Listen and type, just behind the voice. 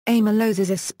Amylose is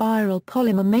a spiral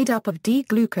polymer made up of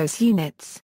D-glucose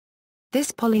units. This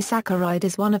polysaccharide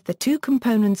is one of the two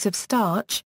components of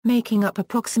starch, making up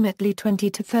approximately 20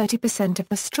 to 30% of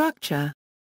the structure.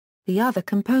 The other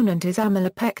component is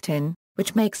amylopectin,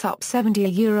 which makes up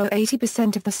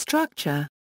 70–80% of the structure.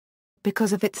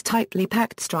 Because of its tightly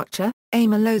packed structure,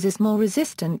 amylose is more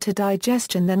resistant to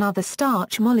digestion than other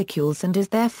starch molecules and is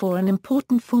therefore an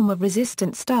important form of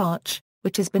resistant starch,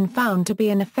 which has been found to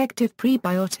be an effective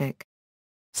prebiotic.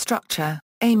 Structure: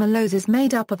 amylose is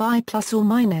made up of I plus or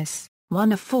minus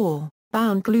 1 of 4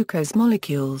 bound glucose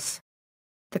molecules.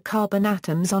 The carbon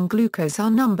atoms on glucose are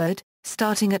numbered,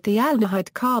 starting at the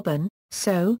aldehyde carbon,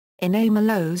 so, in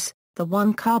amylose, the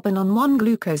 1 carbon on one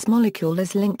glucose molecule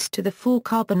is linked to the 4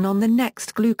 carbon on the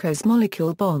next glucose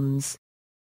molecule bonds.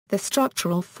 The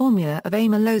structural formula of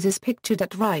amylose is pictured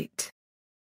at right.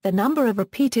 The number of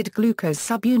repeated glucose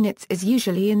subunits is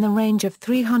usually in the range of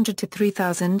 300 to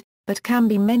 3000, but can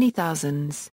be many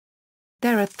thousands.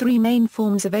 There are 3 main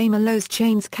forms of amylose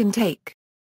chains can take.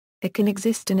 It can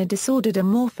exist in a disordered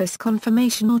amorphous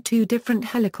conformation or 2 different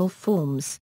helical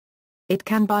forms. It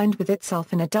can bind with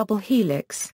itself in a double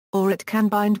helix, or it can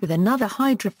bind with another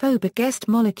hydrophobic guest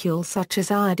molecule such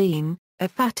as iodine, a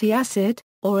fatty acid,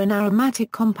 or an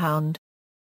aromatic compound.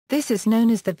 This is known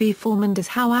as the V form and is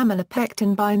how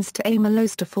amylopectin binds to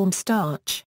amylose to form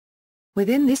starch.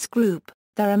 Within this group,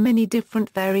 there are many different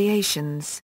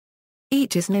variations.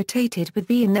 Each is notated with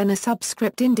V and then a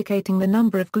subscript indicating the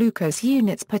number of glucose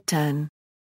units per turn.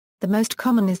 The most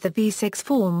common is the V6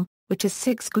 form, which is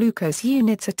 6 glucose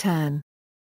units a turn.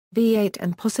 V8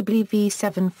 and possibly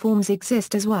V7 forms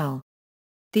exist as well.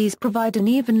 These provide an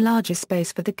even larger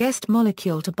space for the guest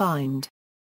molecule to bind.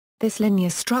 This linear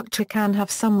structure can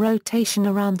have some rotation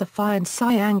around the phi and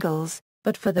psi angles,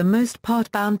 but for the most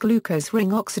part bound glucose ring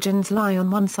oxygens lie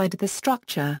on one side of the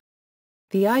structure.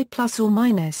 The I plus or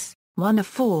minus 1 of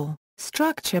 4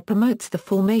 structure promotes the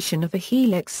formation of a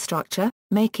helix structure,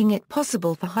 making it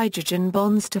possible for hydrogen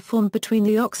bonds to form between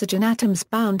the oxygen atoms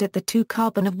bound at the 2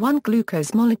 carbon of one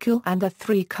glucose molecule and the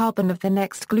 3 carbon of the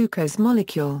next glucose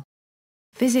molecule.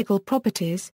 Physical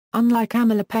properties: unlike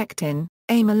amylopectin,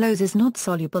 amylose is not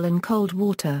soluble in cold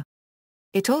water.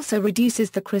 It also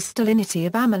reduces the crystallinity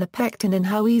of amylopectin and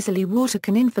how easily water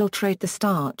can infiltrate the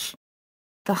starch.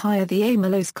 The higher the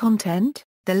amylose content,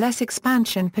 the less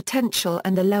expansion potential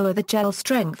and the lower the gel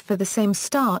strength for the same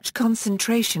starch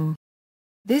concentration.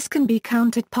 This can be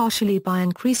countered partially by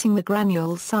increasing the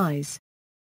granule size.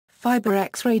 Fiber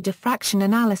X-ray diffraction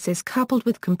analysis coupled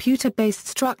with computer-based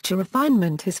structure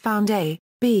refinement has found A,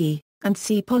 B, and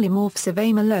C polymorphs of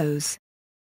amylose.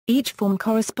 Each form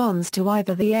corresponds to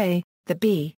either the A, the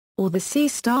B, or the C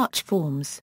starch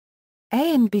forms.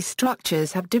 A and B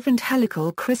structures have different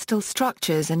helical crystal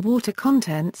structures and water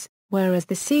contents, whereas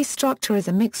the C structure is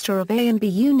a mixture of A and B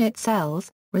unit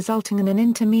cells, resulting in an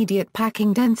intermediate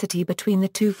packing density between the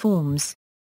two forms.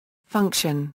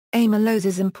 Function: amylose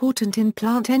is important in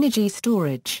plant energy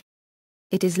storage.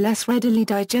 It is less readily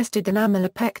digested than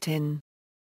amylopectin.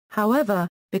 However,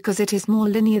 because it is more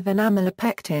linear than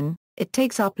amylopectin, it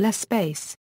takes up less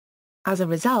space. As a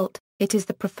result, it is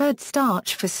the preferred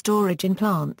starch for storage in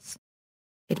plants.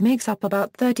 It makes up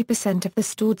about 30% of the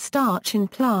stored starch in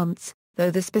plants,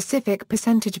 though the specific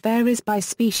percentage varies by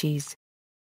species.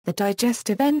 The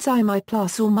digestive enzyme I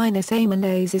plus or minus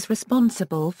amylase is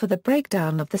responsible for the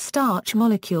breakdown of the starch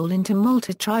molecule into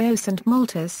maltotriose and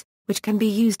maltose, which can be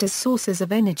used as sources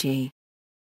of energy.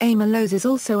 Amylose is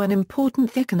also an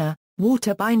important thickener,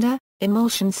 water binder,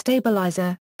 emulsion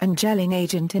stabilizer, and gelling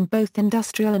agent in both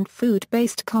industrial and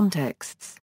food-based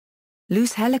contexts.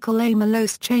 Loose helical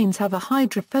amylose chains have a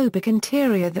hydrophobic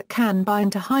interior that can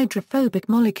bind to hydrophobic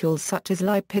molecules such as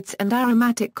lipids and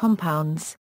aromatic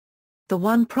compounds. The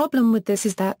one problem with this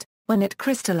is that, when it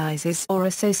crystallizes or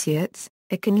associates,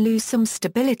 it can lose some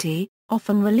stability,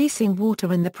 often releasing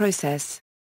water in the process.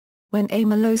 When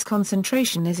amylose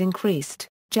concentration is increased,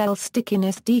 gel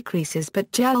stickiness decreases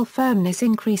but gel firmness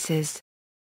increases.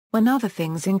 When other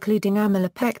things including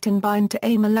amylopectin bind to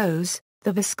amylose,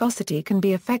 the viscosity can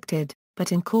be affected,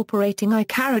 but incorporating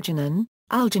I-carrageenan,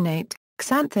 alginate,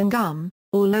 xanthan gum,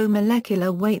 or low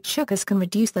molecular weight sugars can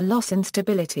reduce the loss in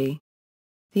stability.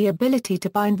 The ability to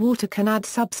bind water can add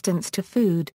substance to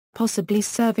food, possibly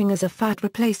serving as a fat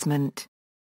replacement.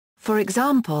 For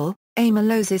example,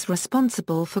 amylose is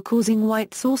responsible for causing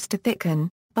white sauce to thicken,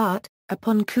 but,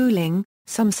 upon cooling,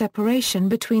 some separation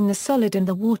between the solid and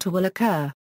the water will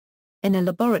occur. In a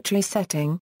laboratory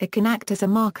setting, it can act as a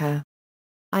marker.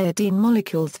 Iodine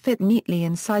molecules fit neatly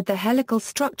inside the helical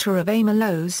structure of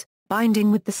amylose,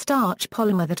 binding with the starch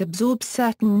polymer that absorbs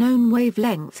certain known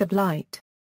wavelengths of light.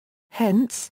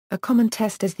 Hence, a common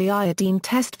test is the iodine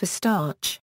test for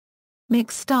starch.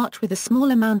 Mix starch with a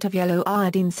small amount of yellow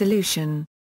iodine solution.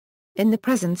 In the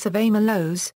presence of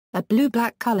amylose, a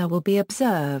blue-black color will be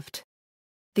observed.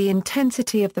 The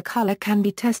intensity of the color can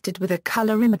be tested with a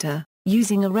colorimeter,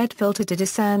 using a red filter to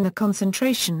discern the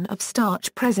concentration of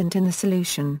starch present in the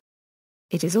solution.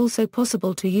 It is also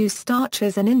possible to use starch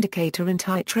as an indicator in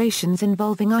titrations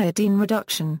involving iodine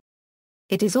reduction.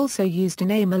 It is also used in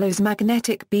amylose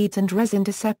magnetic beads and resin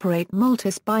to separate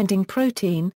maltose-binding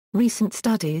protein. Recent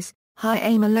studies, high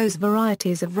amylose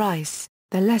varieties of rice,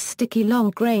 the less sticky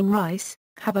long-grain rice,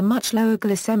 have a much lower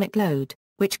glycemic load,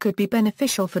 which could be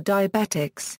beneficial for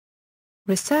diabetics.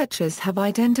 Researchers have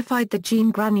identified the gene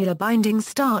granular binding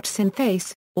starch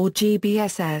synthase, or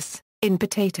GBSS, in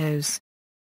potatoes.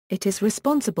 It is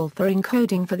responsible for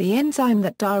encoding for the enzyme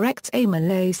that directs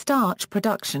amylase starch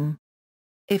production.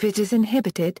 If it is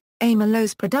inhibited,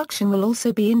 amylose production will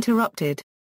also be interrupted.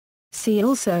 See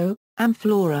also,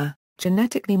 Amflora,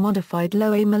 genetically modified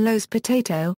low amylose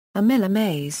potato,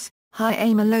 amylomase, high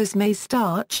amylose maize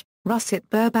starch, russet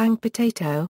Burbank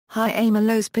potato, high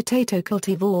amylose potato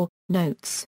cultivar.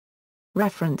 Notes.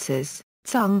 References: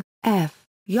 Tsung, F.,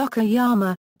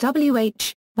 Yokoyama, W.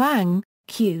 H., Wang,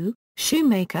 Q.,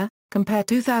 Shoemaker, Compare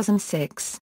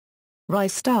 2006.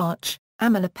 Rice starch,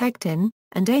 amylopectin,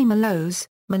 and amylose,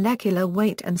 molecular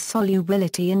weight and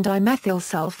solubility in dimethyl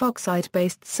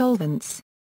sulfoxide-based solvents.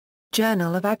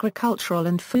 Journal of Agricultural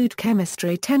and Food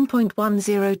Chemistry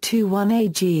 10.1021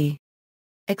 AG.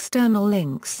 External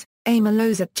links: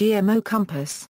 Amylose at GMO Compass.